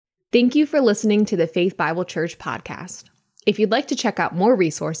Thank you for listening to the Faith Bible Church podcast. If you'd like to check out more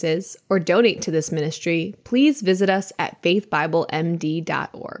resources or donate to this ministry, please visit us at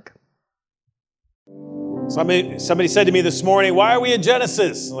faithbiblemd.org. Somebody said to me this morning, why are we in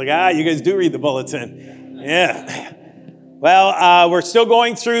Genesis? I'm like, you guys do read the bulletin. Yeah. Well, we're still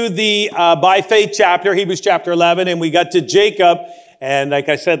going through the by faith chapter, Hebrews chapter 11, and we got to Jacob. And like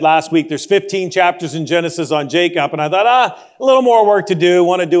I said last week, there's 15 chapters in Genesis on Jacob. And I thought, a little more work to do.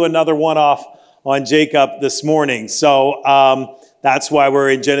 Want to do another one-off on Jacob this morning. So that's why we're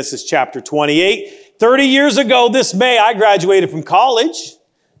in Genesis chapter 28. 30 years ago this May, I graduated from college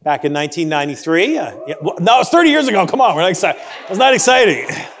back in 1993. No, it's 30 years ago. Come on, we're not excited. It's not exciting.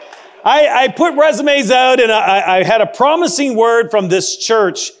 I put resumes out, and I had a promising word from this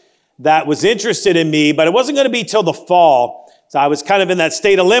church that was interested in me, but it wasn't going to be till the fall. So I was kind of in that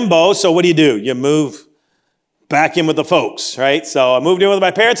state of limbo. So what do? You move back in with the folks, right? So I moved in with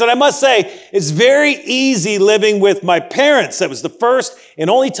my parents. And I must say, it's very easy living with my parents. That was the first and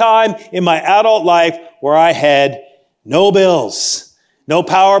only time in my adult life where I had no bills. No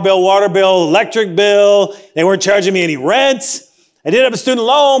power bill, water bill, electric bill. They weren't charging me any rent. I did have a student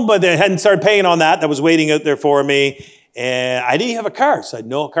loan, but they hadn't started paying on that. That was waiting out there for me. And I didn't have a car. So I had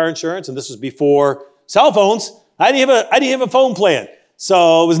no car insurance. And this was before cell phones. I didn't have a phone plan.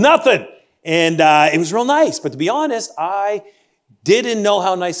 So it was nothing. And it was real nice. But to be honest, I didn't know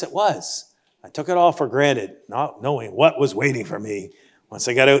how nice it was. I took it all for granted, not knowing what was waiting for me once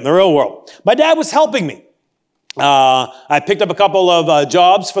I got out in the real world. My dad was helping me. I picked up a couple of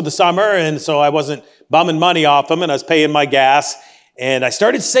jobs for the summer, and so I wasn't bumming money off them, and I was paying my gas. And I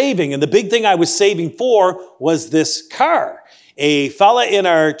started saving, and the big thing I was saving for was this car. A fella in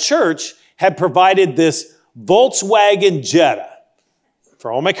our church had provided this Volkswagen Jetta. For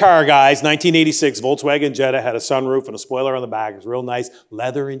all my car guys, 1986 Volkswagen Jetta had a sunroof and a spoiler on the back. It was real nice,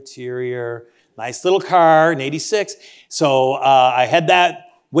 leather interior, nice little car in 86. So I had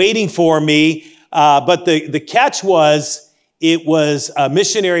that waiting for me. But the catch was, it was a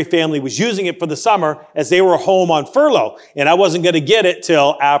missionary family was using it for the summer as they were home on furlough. And I wasn't going to get it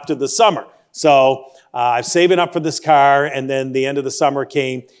till after the summer. So I'm saving up for this car. And then the end of the summer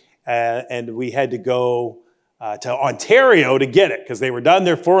came and we had to go to Ontario to get it because they were done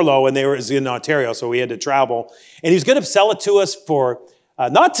their furlough and they were in Ontario. So we had to travel. And he was going to sell it to us for,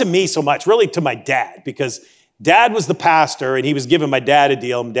 not to me so much, really to my dad, because dad was the pastor and he was giving my dad a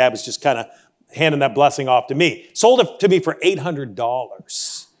deal. And dad was just kind of handing that blessing off to me. Sold it to me for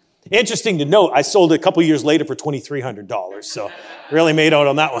 $800. Interesting to note, I sold it a couple years later for $2,300. So really made out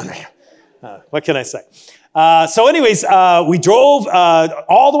on that one. What can I say? So anyways, we drove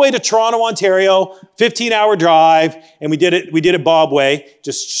all the way to Toronto, Ontario, 15-hour drive, and we did it Bob way,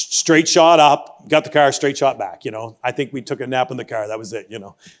 just straight shot up, got the car, straight shot back, I think we took a nap in the car. That was it,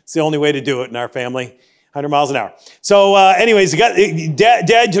 It's the only way to do it in our family, 100 miles an hour. So anyways,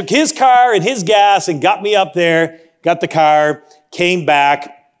 Dad took his car and his gas and got me up there, got the car, came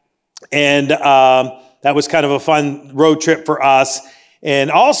back, and that was kind of a fun road trip for us.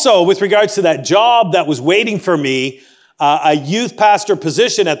 And also, with regards to that job that was waiting for me, a youth pastor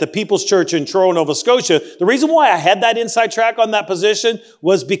position at the People's Church in Truro, Nova Scotia, the reason why I had that inside track on that position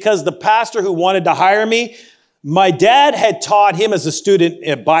was because the pastor who wanted to hire me, my dad had taught him as a student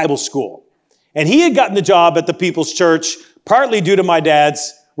at Bible school. And he had gotten the job at the People's Church partly due to my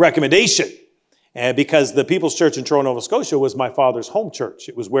dad's recommendation. And because the People's Church in Truro, Nova Scotia was my father's home church.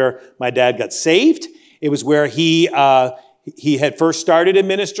 It was where my dad got saved. It was where he had first started in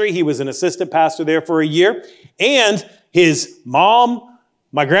ministry. He was an assistant pastor there for a year. And his mom,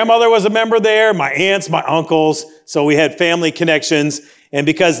 my grandmother was a member there, my aunts, my uncles. So we had family connections. And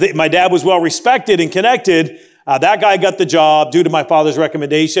because my dad was well respected and connected, that guy got the job due to my father's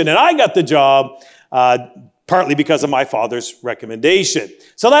recommendation. And I got the job partly because of my father's recommendation.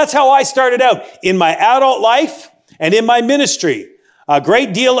 So that's how I started out in my adult life and in my ministry. A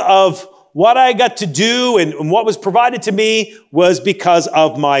great deal of what I got to do and what was provided to me was because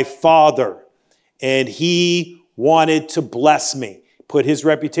of my father. And he wanted to bless me, put his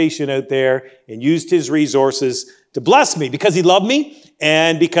reputation out there and used his resources to bless me because he loved me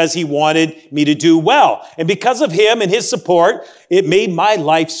and because he wanted me to do well. And because of him and his support, it made my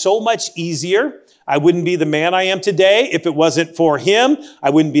life so much easier. I wouldn't be the man I am today if it wasn't for him. I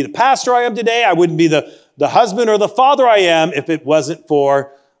wouldn't be the pastor I am today. I wouldn't be the husband or the father I am if it wasn't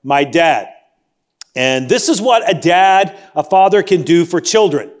for my dad. And this is what a father can do for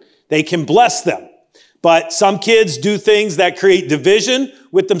children. They can bless them. But some kids do things that create division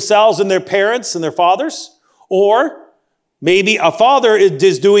with themselves and their parents and their fathers. Or maybe a father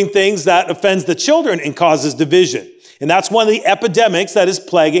is doing things that offends the children and causes division. And that's one of the epidemics that is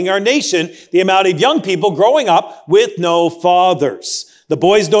plaguing our nation, the amount of young people growing up with no fathers. The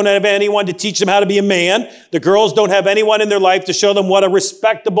boys don't have anyone to teach them how to be a man. The girls don't have anyone in their life to show them what a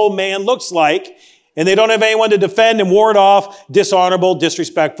respectable man looks like. And they don't have anyone to defend and ward off dishonorable,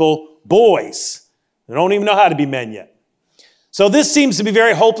 disrespectful boys. They don't even know how to be men yet. So this seems to be a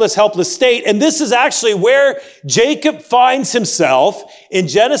very hopeless, helpless state. And this is actually where Jacob finds himself in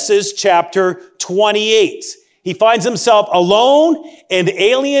Genesis chapter 28. He finds himself alone and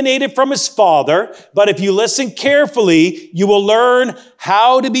alienated from his father. But if you listen carefully, you will learn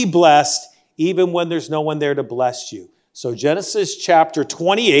how to be blessed even when there's no one there to bless you. So Genesis chapter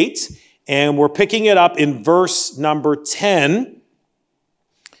 28, and we're picking it up in verse number 10.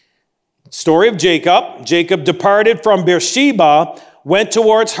 Story of Jacob. Jacob departed from Beersheba, went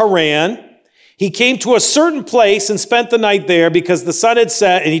towards Haran. He came to a certain place and spent the night there because the sun had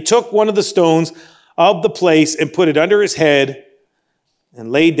set, and he took one of the stones of the place and put it under his head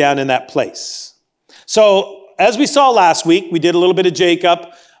and laid down in that place. So as we saw last week, we did a little bit of Jacob.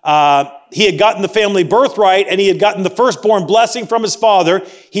 He had gotten the family birthright and he had gotten the firstborn blessing from his father.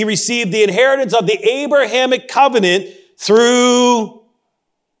 He received the inheritance of the Abrahamic covenant through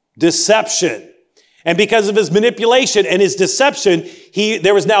deception. And because of his manipulation and his deception,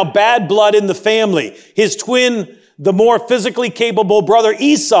 there was now bad blood in the family. His twin, the more physically capable brother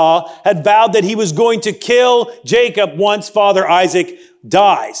Esau, had vowed that he was going to kill Jacob once father Isaac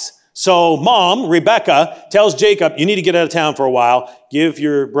dies. So mom, Rebecca, tells Jacob, you need to get out of town for a while. Give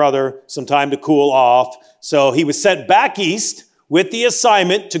your brother some time to cool off. So he was sent back east with the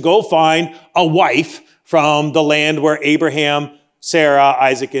assignment to go find a wife from the land where Abraham, Sarah,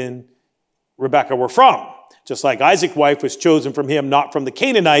 Isaac, and Rebecca were from. Just like Isaac's wife was chosen from him, not from the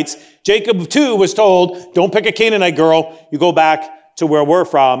Canaanites, Jacob too was told, don't pick a Canaanite girl. You go back to where we're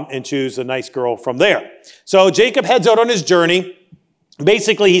from and choose a nice girl from there. So Jacob heads out on his journey.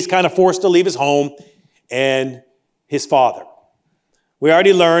 Basically, he's kind of forced to leave his home and his father. We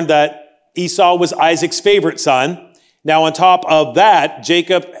already learned that Esau was Isaac's favorite son. Now, on top of that,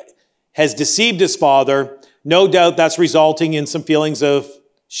 Jacob has deceived his father. No doubt that's resulting in some feelings of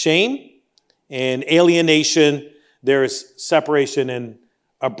shame and alienation. There is separation and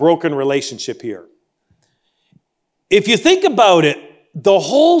a broken relationship here. If you think about it, the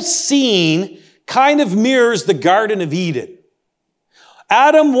whole scene kind of mirrors the Garden of Eden.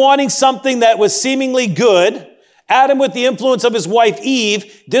 Adam wanting something that was seemingly good. Adam, with the influence of his wife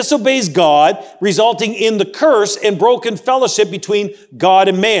Eve, disobeys God, resulting in the curse and broken fellowship between God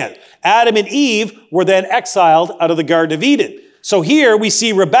and man. Adam and Eve were then exiled out of the Garden of Eden. So here we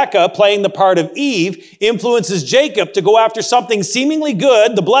see Rebecca playing the part of Eve, influences Jacob to go after something seemingly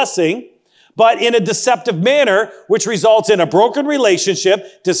good, the blessing, but in a deceptive manner, which results in a broken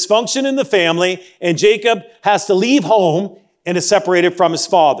relationship, dysfunction in the family, and Jacob has to leave home and is separated from his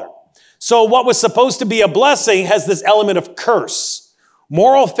father. So what was supposed to be a blessing has this element of curse.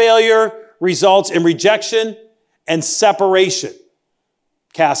 Moral failure results in rejection and separation.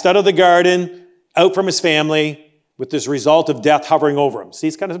 Cast out of the garden, out from his family, with this result of death hovering over him. See,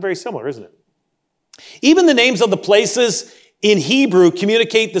 it's kind of very similar, isn't it? Even the names of the places in Hebrew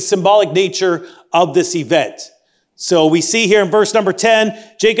communicate the symbolic nature of this event. So we see here in verse number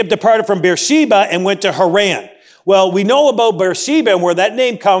 10, Jacob departed from Beersheba and went to Haran. Well, we know about Beersheba and where that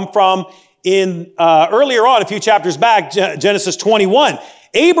name come from in earlier on, a few chapters back, Genesis 21.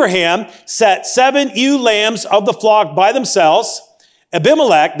 Abraham set 7 ewe lambs of the flock by themselves.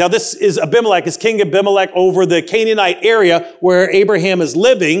 Abimelech, now this is Abimelech, is King Abimelech over the Canaanite area where Abraham is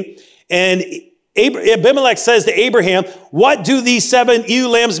living. And Abimelech says to Abraham, what do these 7 ewe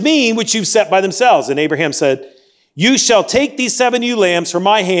lambs mean, which you've set by themselves? And Abraham said, you shall take these 7 ewe lambs from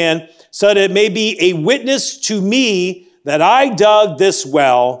my hand, so that it may be a witness to me that I dug this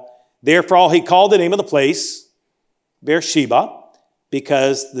well. Therefore, he called the name of the place Beersheba,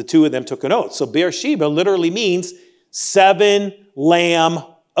 because the two of them took an oath. So Beersheba literally means 7 lamb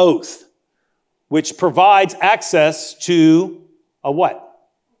oath, which provides access to a what?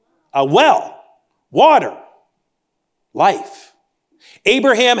 A well, water, life.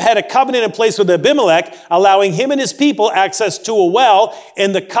 Abraham had a covenant in place with Abimelech, allowing him and his people access to a well,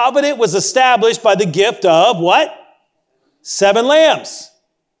 and the covenant was established by the gift of what? 7 lambs.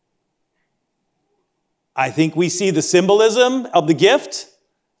 I think we see the symbolism of the gift.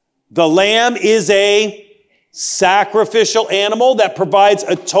 The lamb is a sacrificial animal that provides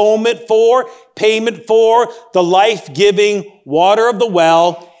atonement for, payment for the life-giving water of the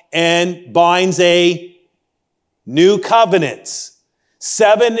well and binds a new covenant.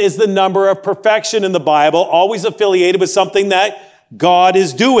 7 is the number of perfection in the Bible, always affiliated with something that God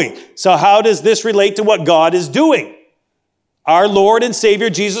is doing. So how does this relate to what God is doing? Our Lord and Savior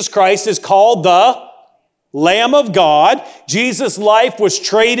Jesus Christ is called the Lamb of God. Jesus' life was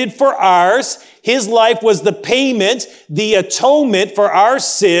traded for ours. His life was the payment, the atonement for our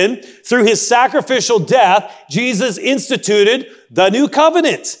sin. Through his sacrificial death, Jesus instituted the new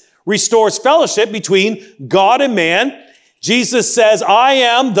covenant, restores fellowship between God and man. Jesus says, I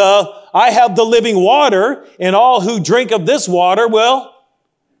have the living water, and all who drink of this water will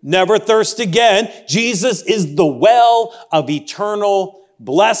never thirst again. Jesus is the well of eternal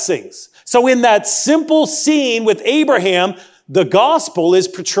blessings. So in that simple scene with Abraham, the gospel is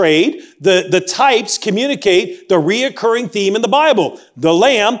portrayed. The types communicate the reoccurring theme in the Bible. The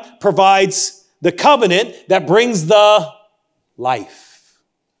Lamb provides the covenant that brings the life.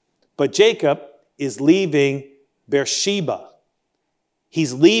 But Jacob is leaving Beersheba.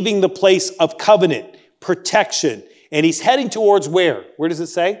 He's leaving the place of covenant, protection, and he's heading towards where? Where does it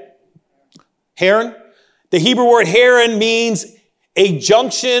say? Haran. The Hebrew word Haran means a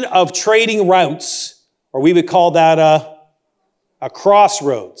junction of trading routes, or we would call that a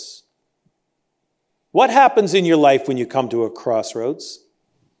crossroads. What happens in your life when you come to a crossroads?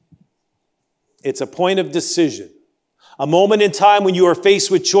 It's a point of decision. A moment in time when you are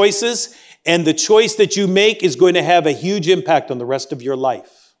faced with choices, and the choice that you make is going to have a huge impact on the rest of your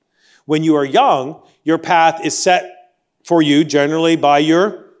life. When you are young, your path is set for you generally by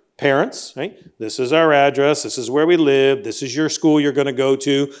your parents, right? This is our address. This is where we live. This is your school you're going to go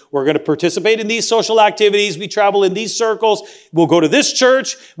to. We're going to participate in these social activities. We travel in these circles. We'll go to this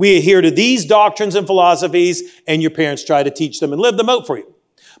church. We adhere to these doctrines and philosophies, and your parents try to teach them and live them out for you.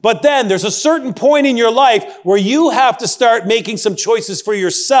 But then there's a certain point in your life where you have to start making some choices for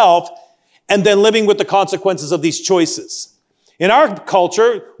yourself and then living with the consequences of these choices. In our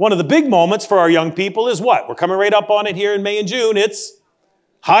culture, one of the big moments for our young people is what? We're coming right up on it here in May and June. It's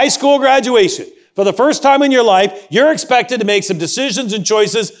high school graduation. For the first time in your life, you're expected to make some decisions and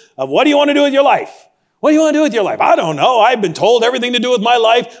choices of what do you want to do with your life? What do you want to do with your life? I don't know. I've been told everything to do with my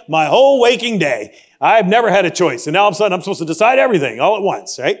life my whole waking day. I've never had a choice. And now all of a sudden I'm supposed to decide everything all at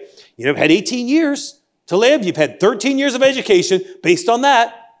once, right? You've had 18 years to live. You've had 13 years of education. Based on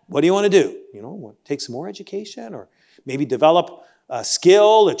that, what do you want to do? Take some more education, or maybe develop a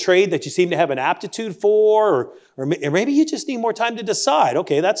skill, a trade that you seem to have an aptitude for, or maybe you just need more time to decide.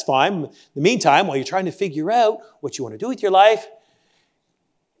 Okay, that's fine. In the meantime, while you're trying to figure out what you want to do with your life,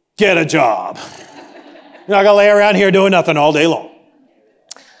 get a job. You're not going to lay around here doing nothing all day long.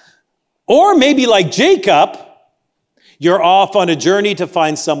 Or maybe like Jacob, you're off on a journey to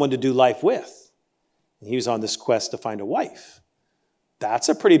find someone to do life with. He was on this quest to find a wife. That's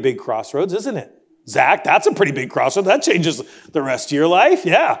a pretty big crossroads, isn't it? Zach, that's a pretty big crossroads. That changes the rest of your life.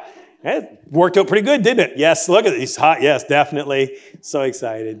 Yeah. It worked out pretty good, didn't it? Yes, look at these hot. Yes, definitely. So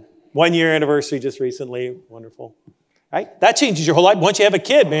excited. 1 year anniversary just recently. Wonderful. Right? That changes your whole life. Once you have a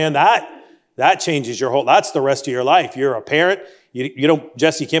kid, man, that changes your whole, that's the rest of your life. You're a parent. You don't,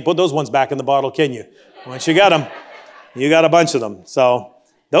 Jesse, you can't put those ones back in the bottle, can you? Once you got them, you got a bunch of them. So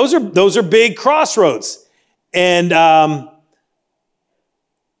those are big crossroads. And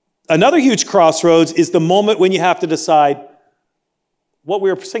another huge crossroads is the moment when you have to decide what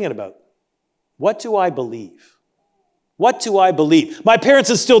we were singing about. What do I believe? What do I believe? My parents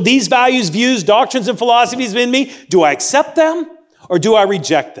instilled these values, views, doctrines, and philosophies in me. Do I accept them or do I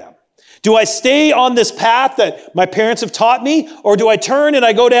reject them? Do I stay on this path that my parents have taught me, or do I turn and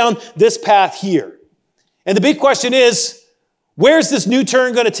I go down this path here? And the big question is, where's this new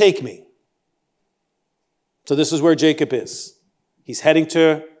turn going to take me? So this is where Jacob is. He's heading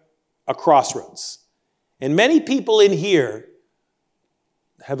to a crossroads. And many people in here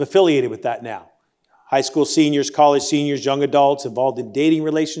have affiliated with that now. High school seniors, college seniors, young adults involved in dating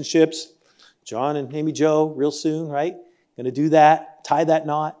relationships. John and maybe Joe, real soon, right? Going to do that, tie that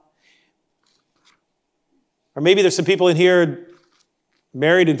knot. Or maybe there's some people in here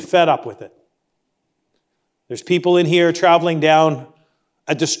married and fed up with it. There's people in here traveling down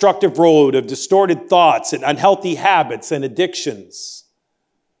a destructive road of distorted thoughts and unhealthy habits and addictions.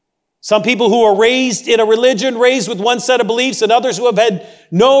 Some people who are raised in a religion, raised with one set of beliefs, and others who have had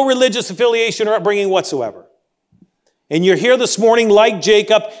no religious affiliation or upbringing whatsoever. And you're here this morning, like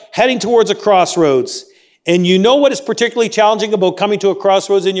Jacob, heading towards a crossroads. And you know what is particularly challenging about coming to a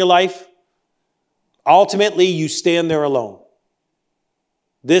crossroads in your life? Ultimately, you stand there alone.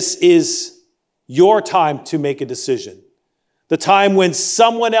 This is your time to make a decision. The time when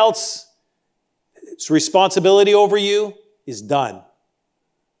someone else's responsibility over you is done.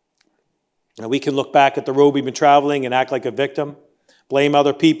 Now, we can look back at the road we've been traveling and act like a victim, blame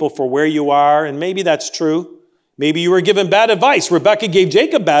other people for where you are, and maybe that's true. Maybe you were given bad advice. Rebecca gave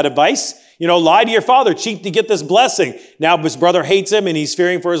Jacob bad advice. lie to your father, cheat to get this blessing. Now his brother hates him and he's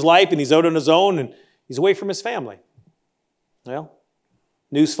fearing for his life and he's out on his own and he's away from his family. Well,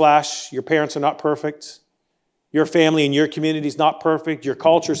 newsflash, your parents are not perfect. Your family and your community is not perfect. Your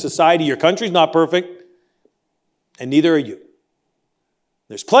culture, society, your country is not perfect. And neither are you.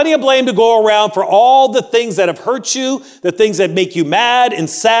 There's plenty of blame to go around for all the things that have hurt you, the things that make you mad and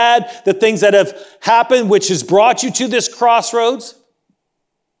sad, the things that have happened which has brought you to this crossroads.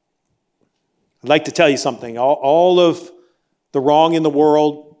 I'd like to tell you something. All of the wrong in the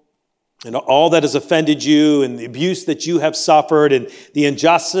world and all that has offended you and the abuse that you have suffered and the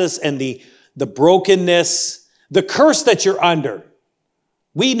injustice and the brokenness, the curse that you're under,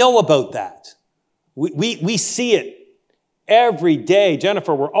 we know about that. We see it every day.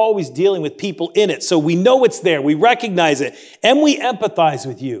 Jennifer, we're always dealing with people in it. So we know it's there. We recognize it. And we empathize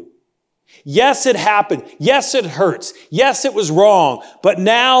with you. Yes, it happened. Yes, it hurts. Yes, it was wrong. But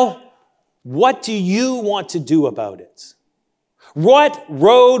now, what do you want to do about it? What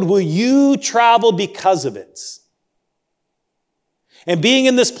road will you travel because of it? And being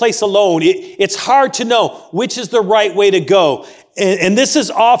in this place alone, it's hard to know which is the right way to go. And this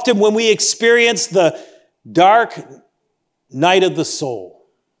is often when we experience the dark night of the soul.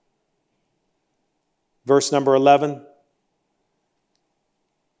 Verse number 11.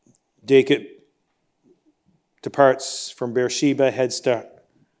 Jacob departs from Beersheba, heads to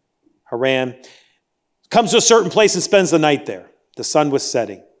Haran, comes to a certain place and spends the night there. The sun was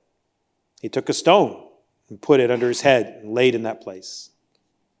setting. He took a stone and put it under his head and laid in that place.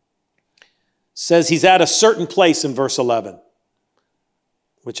 Says he's at a certain place in verse 11,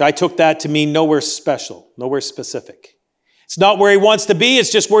 which I took that to mean nowhere special, nowhere specific. It's not where he wants to be.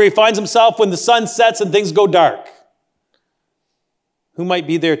 It's just where he finds himself when the sun sets and things go dark. Who might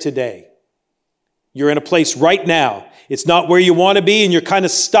be there today? You're in a place right now. It's not where you want to be and you're kind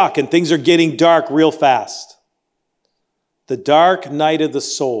of stuck and things are getting dark real fast. The dark night of the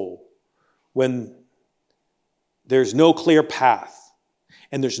soul, when there's no clear path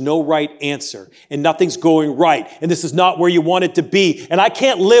and there's no right answer and nothing's going right and this is not where you want it to be and I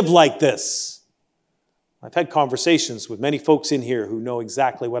can't live like this. I've had conversations with many folks in here who know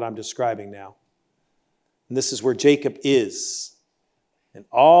exactly what I'm describing now. And this is where Jacob is. And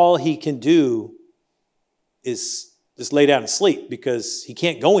all he can do is just lay down and sleep because he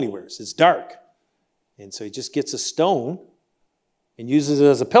can't go anywhere. It's dark. And so he just gets a stone and uses it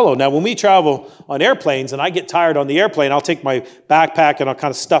as a pillow. Now, when we travel on airplanes and I get tired on the airplane, I'll take my backpack and I'll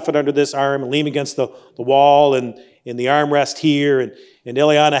kind of stuff it under this arm and lean against the wall and in the armrest here. And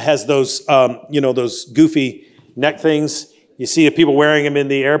Ileana has those, those goofy neck things. You see the people wearing them in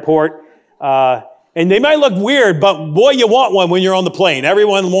the airport. And they might look weird, but boy, you want one when you're on the plane.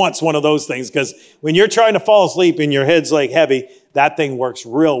 Everyone wants one of those things because when you're trying to fall asleep and your head's like heavy, that thing works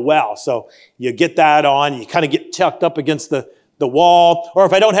real well. So you get that on, you kind of get chucked up against the wall. Or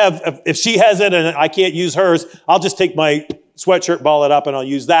if she has it and I can't use hers, I'll just take my sweatshirt, ball it up, and I'll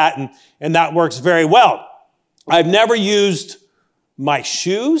use that. And that works very well. I've never used my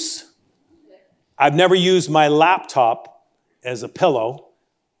shoes. I've never used my laptop as a pillow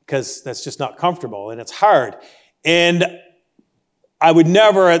because that's just not comfortable and it's hard. And I would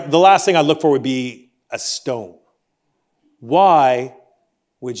never, the last thing I'd look for would be a stone. Why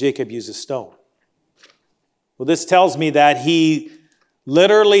would Jacob use a stone? Well, this tells me that he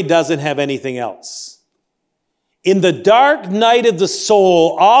literally doesn't have anything else. In the dark night of the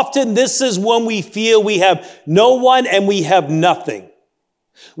soul, often this is when we feel we have no one and we have nothing.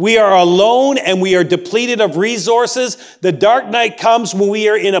 We are alone and we are depleted of resources. The dark night comes when we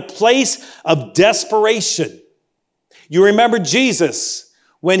are in a place of desperation. You remember Jesus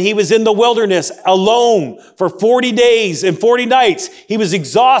when he was in the wilderness alone for 40 days and 40 nights. He was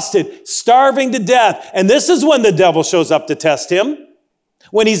exhausted, starving to death. And this is when the devil shows up to test him,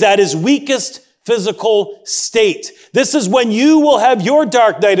 when he's at his weakest physical state. This is when you will have your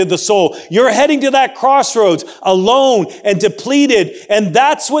dark night of the soul. You're heading to that crossroads alone and depleted. And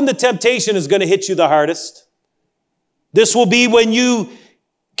that's when the temptation is going to hit you the hardest. This will be when you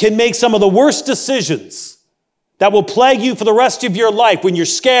can make some of the worst decisions that will plague you for the rest of your life, when you're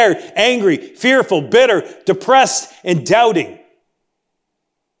scared, angry, fearful, bitter, depressed, and doubting.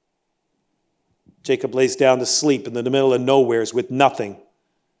 Jacob lays down to sleep in the middle of nowheres with nothing.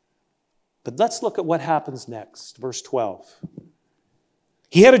 But let's look at what happens next. Verse 12.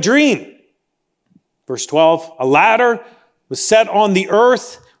 He had a dream. Verse 12, a ladder was set on the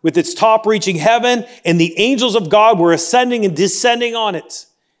earth with its top reaching heaven, and the angels of God were ascending and descending on it.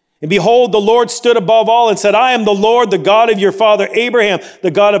 And behold, the Lord stood above all and said, I am the Lord, the God of your father Abraham, the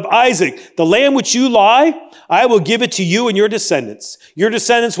God of Isaac. The land which you lie, I will give it to you and your descendants. Your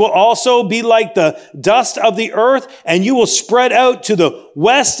descendants will also be like the dust of the earth, and you will spread out to the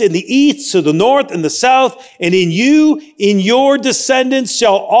west and the east, to the north and the south. And in you, in your descendants,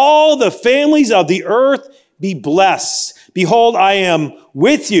 shall all the families of the earth be blessed. Behold, I am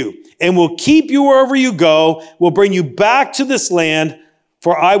with you and will keep you wherever you go, will bring you back to this land,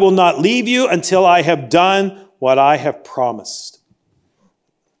 for I will not leave you until I have done what I have promised.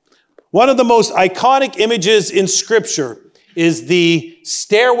 One of the most iconic images in Scripture is the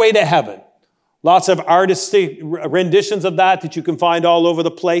Stairway to Heaven. Lots of artistic renditions of that you can find all over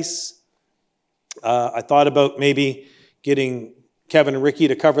the place. I thought about maybe getting Kevin and Ricky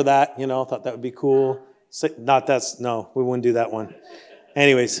to cover that, thought that would be cool. No, we wouldn't do that one.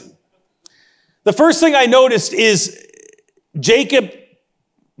 Anyways, the first thing I noticed is Jacob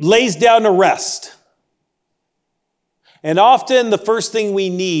lays down to rest. And often the first thing we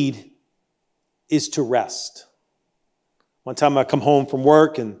need is to rest. One time I come home from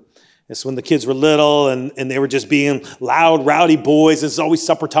work, and it's when the kids were little, and they were just being loud, rowdy boys. It's always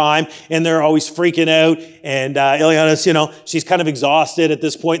supper time, and they're always freaking out. And Ileana's, she's kind of exhausted at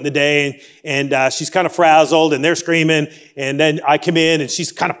this point in the day, and she's kind of frazzled, and they're screaming. And then I come in, and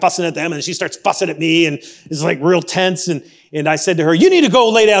she's kind of fussing at them, and she starts fussing at me, and it's like real tense. And I said to her, you need to go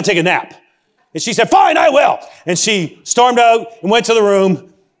lay down and take a nap. And she said, fine, I will. And she stormed out and went to the room.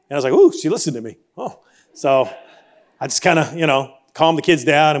 And I was like, ooh, she listened to me. Oh, so I just kind of, calmed the kids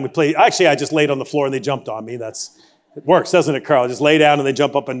down, and we played. Actually, I just laid on the floor and they jumped on me. It works, doesn't it, Carl? Just lay down and they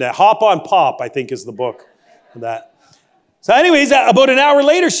jump up and down. Hop on Pop, I think, is the book for that. So anyways, about an hour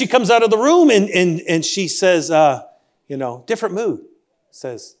later, she comes out of the room and she says, different mood.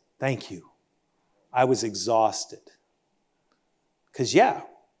 Says, thank you. I was exhausted. Because,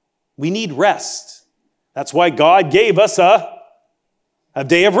 we need rest. That's why God gave us a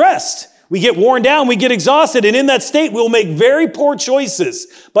day of rest. We get worn down, we get exhausted, and in that state, we'll make very poor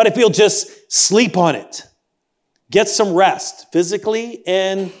choices. But if you'll just sleep on it, get some rest, physically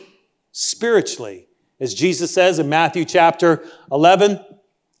and spiritually. As Jesus says in Matthew chapter 11,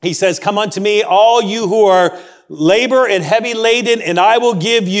 he says, come unto me, all you who are labor and heavy laden, and I will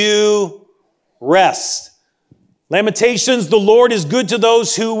give you rest. Lamentations, the Lord is good to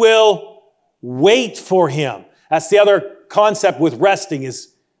those who will wait for him. That's the other concept with resting, is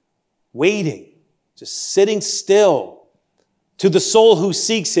waiting, just sitting still. To the soul who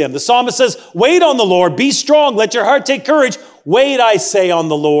seeks him. The psalmist says, wait on the Lord, be strong, let your heart take courage. Wait, I say, on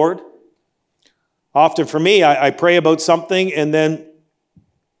the Lord. Often for me, I pray about something, and then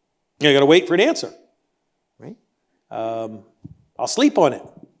I got to wait for an answer. Right? I'll sleep on it.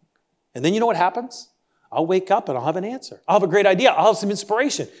 And then you know what happens? I'll wake up and I'll have an answer. I'll have a great idea. I'll have some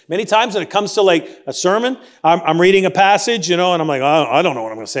inspiration. Many times when it comes to like a sermon, I'm reading a passage, and I'm like, oh, I don't know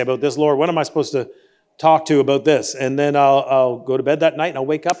what I'm going to say about this, Lord. What am I supposed to talk to about this? And then I'll go to bed that night and I'll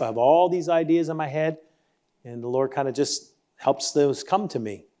wake up. I have all these ideas in my head, and the Lord kind of just helps those come to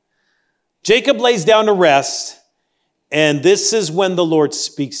me. Jacob lays down to rest, and this is when the Lord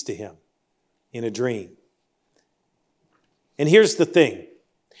speaks to him in a dream. And here's the thing.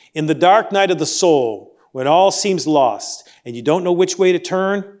 In the dark night of the soul, when all seems lost and you don't know which way to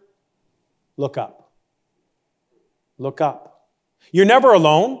turn, look up. Look up. You're never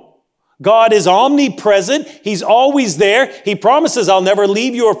alone. God is omnipresent. He's always there. He promises, I'll never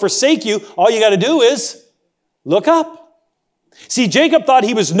leave you or forsake you. All you got to do is look up. See, Jacob thought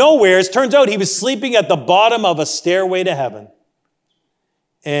he was nowhere. It turns out he was sleeping at the bottom of a stairway to heaven.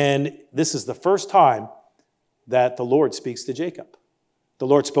 And this is the first time that the Lord speaks to Jacob. The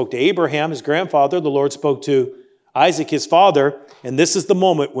Lord spoke to Abraham, his grandfather. The Lord spoke to Isaac, his father. And this is the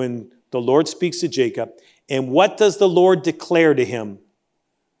moment when the Lord speaks to Jacob. And what does the Lord declare to him?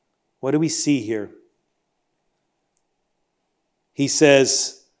 What do we see here? He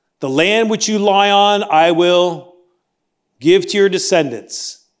says, the land which you lie on, I will give to your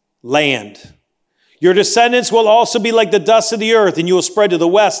descendants. Land. Your descendants will also be like the dust of the earth, and you will spread to the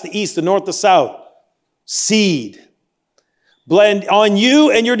west, the east, the north, the south. Seed. Blend on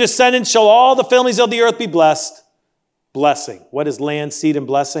you and your descendants shall all the families of the earth be blessed. Blessing. What is land, seed, and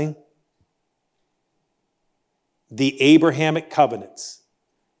blessing? The Abrahamic covenants.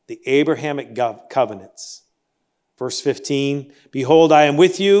 The Abrahamic covenants. Verse 15, behold, I am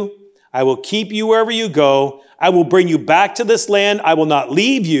with you. I will keep you wherever you go. I will bring you back to this land. I will not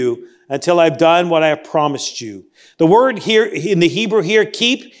leave you until I've done what I have promised you. The word here in the Hebrew here,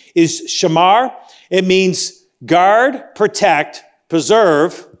 keep, is shamar. It means guard, protect,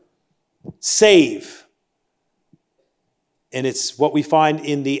 preserve, save. And it's what we find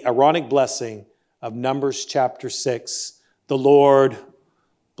in the Aaronic blessing of Numbers chapter 6. The Lord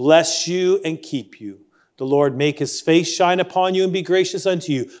bless you and keep you. The Lord make his face shine upon you and be gracious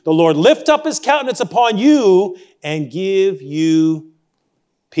unto you. The Lord lift up his countenance upon you and give you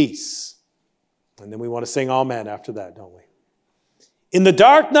peace. And then we want to sing amen after that, don't we? In the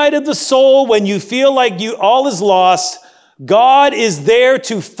dark night of the soul, when you feel like all is lost, God is there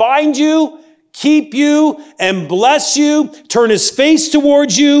to find you, keep you, and bless you, turn his face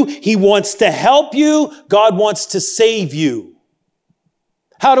towards you. He wants to help you. God wants to save you.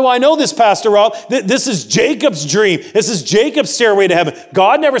 How do I know this, Pastor Rob? This is Jacob's dream. This is Jacob's stairway to heaven.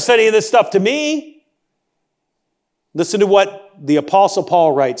 God never said any of this stuff to me. Listen to what the Apostle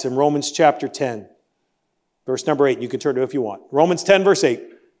Paul writes in Romans chapter 10, verse number 8. You can turn to it if you want. Romans 10, verse 8.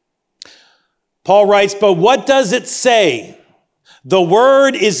 Paul writes, but what does it say? The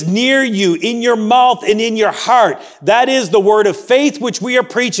word is near you, in your mouth and in your heart. That is the word of faith which we are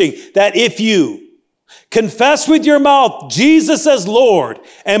preaching, that if you confess with your mouth Jesus as Lord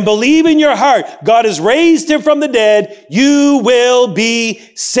and believe in your heart God has raised him from the dead, you will be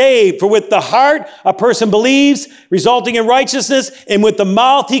saved. For with the heart a person believes, resulting in righteousness, and with the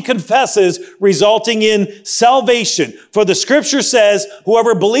mouth he confesses, resulting in salvation. For the scripture says,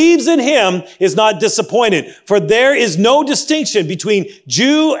 whoever believes in him is not disappointed. For there is no distinction between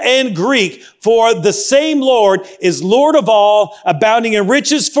Jew and Greek, for the same Lord is Lord of all, abounding in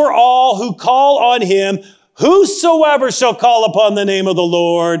riches for all who call on him. Whosoever shall call upon the name of the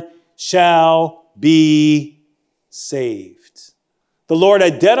Lord shall be saved. The Lord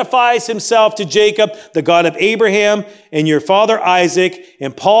identifies himself to Jacob, the God of Abraham and your father Isaac.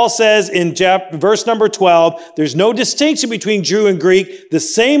 And Paul says in verse number 12, there's no distinction between Jew and Greek. The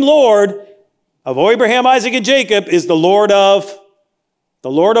same Lord of Abraham, Isaac, and Jacob is the Lord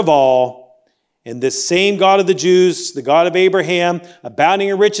of all. And this same God of the Jews, the God of Abraham, abounding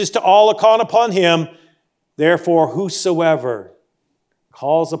in riches to all, call upon him. Therefore, whosoever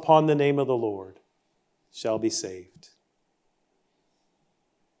calls upon the name of the Lord shall be saved.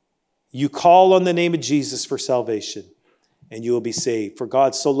 You call on the name of Jesus for salvation, and you will be saved. For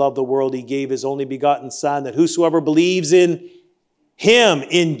God so loved the world, he gave his only begotten Son, that whosoever believes in him,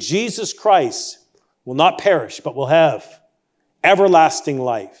 in Jesus Christ, will not perish, but will have everlasting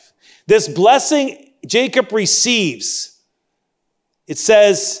life. This blessing Jacob receives, it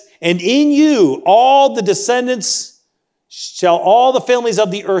says, and in you all the descendants shall all the families of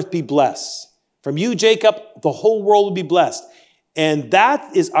the earth be blessed. From you, Jacob, the whole world will be blessed. And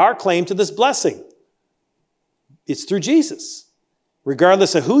that is our claim to this blessing. It's through Jesus.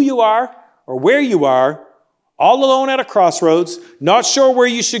 Regardless of who you are or where you are, all alone at a crossroads, not sure where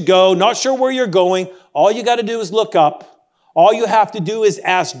you should go, not sure where you're going, all you got to do is look up. All you have to do is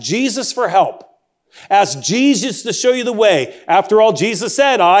ask Jesus for help. Ask Jesus to show you the way. After all, Jesus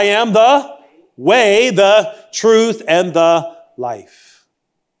said, I am the way, the truth, and the life.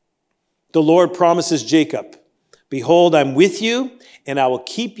 The Lord promises Jacob, behold, I'm with you, and I will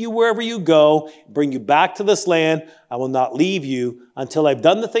keep you wherever you go, bring you back to this land. I will not leave you until I've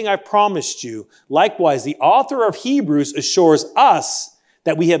done the thing I've promised you. Likewise, the author of Hebrews assures us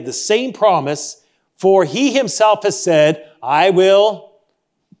that we have the same promise, for he himself has said, I will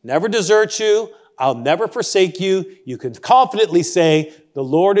never desert you. I'll never forsake you. You can confidently say, the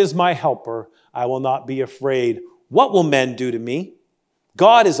Lord is my helper. I will not be afraid. What will men do to me?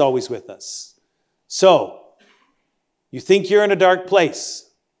 God is always with us. So, you think you're in a dark place,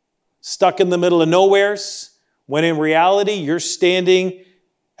 stuck in the middle of nowheres, when in reality, you're standing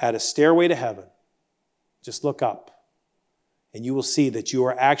at a stairway to heaven. Just look up, and you will see that you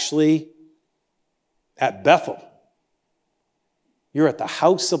are actually at Bethel. You're at the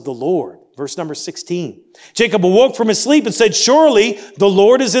house of the Lord. Verse number 16. Jacob awoke from his sleep and said, surely the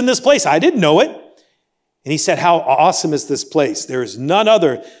Lord is in this place. I didn't know it. And he said, how awesome is this place? There is none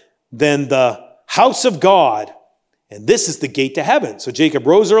other than the house of God. And this is the gate to heaven. So Jacob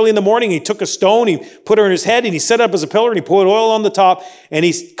rose early in the morning. He took a stone. He put her in his head and he set it up as a pillar and he poured oil on the top. And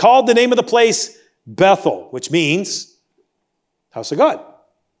he called the name of the place Bethel, which means house of God.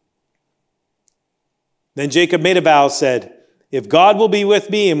 Then Jacob made a vow, said, if God will be with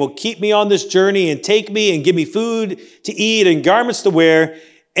me and will keep me on this journey and take me and give me food to eat and garments to wear,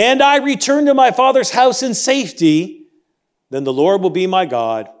 and I return to my father's house in safety, then the Lord will be my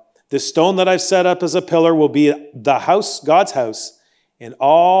God. This stone that I've set up as a pillar will be the house, God's house, and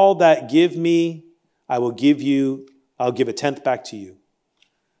all that give me, I'll give a tenth back to you.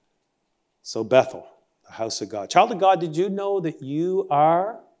 So Bethel, the house of God. Child of God, did you know that you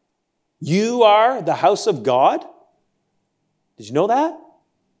are the house of God? Did you know that?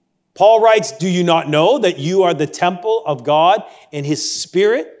 Paul writes, do you not know that you are the temple of God and his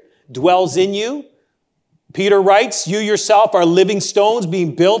Spirit dwells in you? Peter writes, you yourself are living stones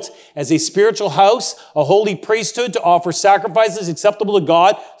being built as a spiritual house, a holy priesthood to offer sacrifices acceptable to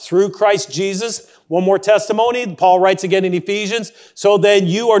God through Christ Jesus. One more testimony. Paul writes again in Ephesians, so then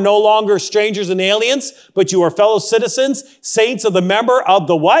you are no longer strangers and aliens, but you are fellow citizens, saints of the member of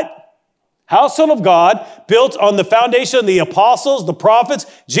the what? Household of God, built on the foundation of the apostles, the prophets,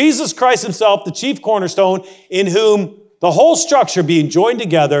 Jesus Christ himself, the chief cornerstone, in whom the whole structure being joined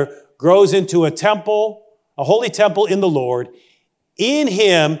together grows into a temple, a holy temple in the Lord. In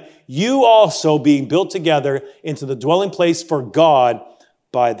him, you also being built together into the dwelling place for God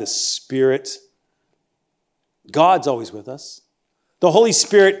by the Spirit. God's always with us. The Holy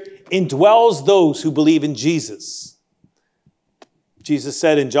Spirit indwells those who believe in Jesus. Jesus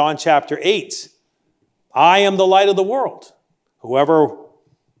said in John chapter 8, I am the light of the world. Whoever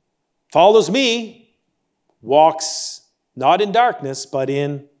follows me walks not in darkness, but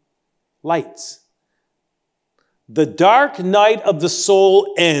in light. The dark night of the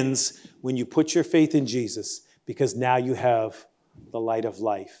soul ends when you put your faith in Jesus, because now you have the light of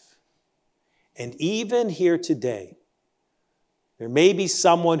life. And even here today, there may be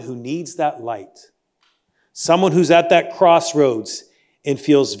someone who needs that light, someone who's at that crossroads and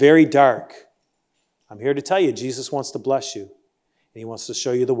feels very dark. I'm here to tell you, Jesus wants to bless you, and he wants to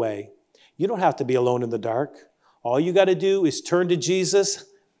show you the way. You don't have to be alone in the dark. All you got to do is turn to Jesus.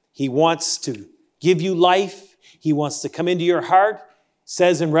 He wants to give you life. He wants to come into your heart. It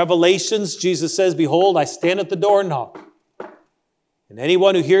says in Revelations, Jesus says, behold, I stand at the door and knock. And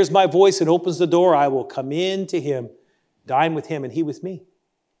anyone who hears my voice and opens the door, I will come in to him, dine with him, and he with me.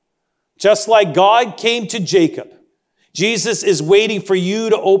 Just like God came to Jacob, Jesus is waiting for you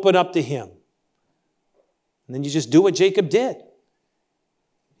to open up to him. And then you just do what Jacob did.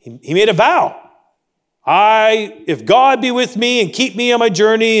 He made a vow. If God be with me and keep me on my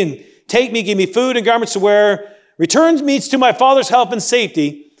journey and take me, give me food and garments to wear, returns me to my father's health and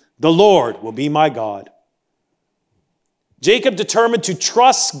safety, the Lord will be my God. Jacob determined to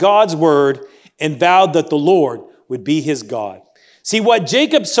trust God's word and vowed that the Lord would be his God. See, what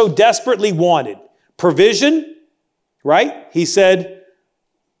Jacob so desperately wanted, provision, right? He said,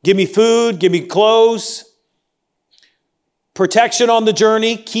 give me food, give me clothes, protection on the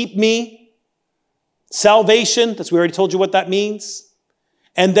journey, keep me, salvation, we already told you what that means,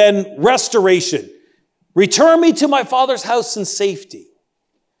 and then restoration. Return me to my father's house in safety.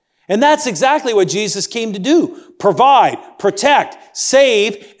 And that's exactly what Jesus came to do. Provide, protect,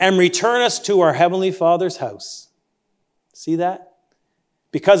 save, and return us to our Heavenly Father's house. See that?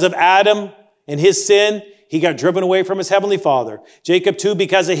 Because of Adam and his sin, he got driven away from his Heavenly Father. Jacob too,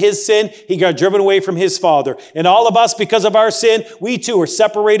 because of his sin, he got driven away from his Father. And all of us, because of our sin, we too are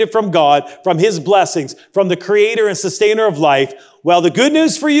separated from God, from his blessings, from the Creator and Sustainer of life. Well, the good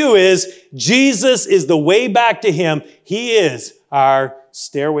news for you is Jesus is the way back to him. He is our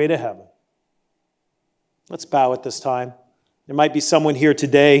stairway to heaven. Let's bow at this time. There might be someone here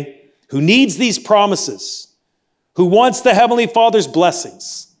today who needs these promises, who wants the Heavenly Father's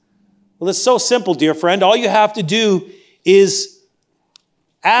blessings. Well, it's so simple, dear friend. All you have to do is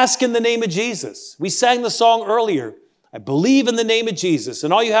ask in the name of Jesus. We sang the song earlier, I believe in the name of Jesus.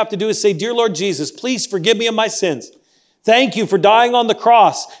 And all you have to do is say, dear Lord Jesus, please forgive me of my sins. Thank you for dying on the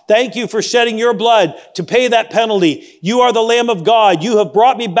cross. Thank you for shedding your blood to pay that penalty. You are the Lamb of God. You have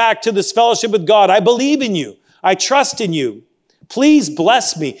brought me back to this fellowship with God. I believe in you. I trust in you. Please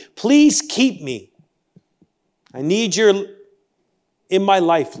bless me. Please keep me. I need you in my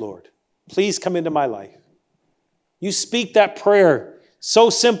life, Lord. Please come into my life. You speak that prayer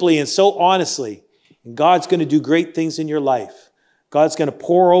so simply and so honestly, and God's going to do great things in your life. God's going to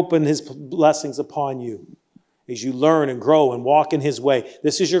pour open his blessings upon you as you learn and grow and walk in his way.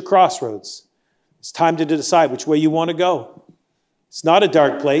 This is your crossroads. It's time to decide which way you want to go. It's not a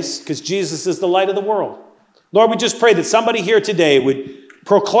dark place because Jesus is the light of the world. Lord, we just pray that somebody here today would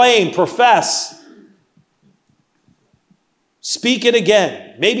proclaim, profess, speak it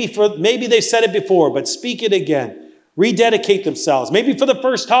again. Maybe they said it before, but speak it again. Rededicate themselves. Maybe for the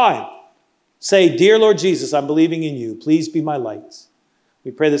first time. Say, dear Lord Jesus, I'm believing in you. Please be my light. We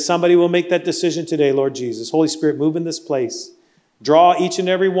pray that somebody will make that decision today, Lord Jesus. Holy Spirit, move in this place. Draw each and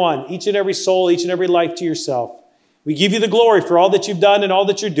every one, each and every soul, each and every life to yourself. We give you the glory for all that you've done and all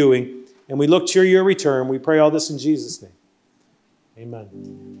that you're doing. And we look to your return. We pray all this in Jesus' name.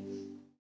 Amen.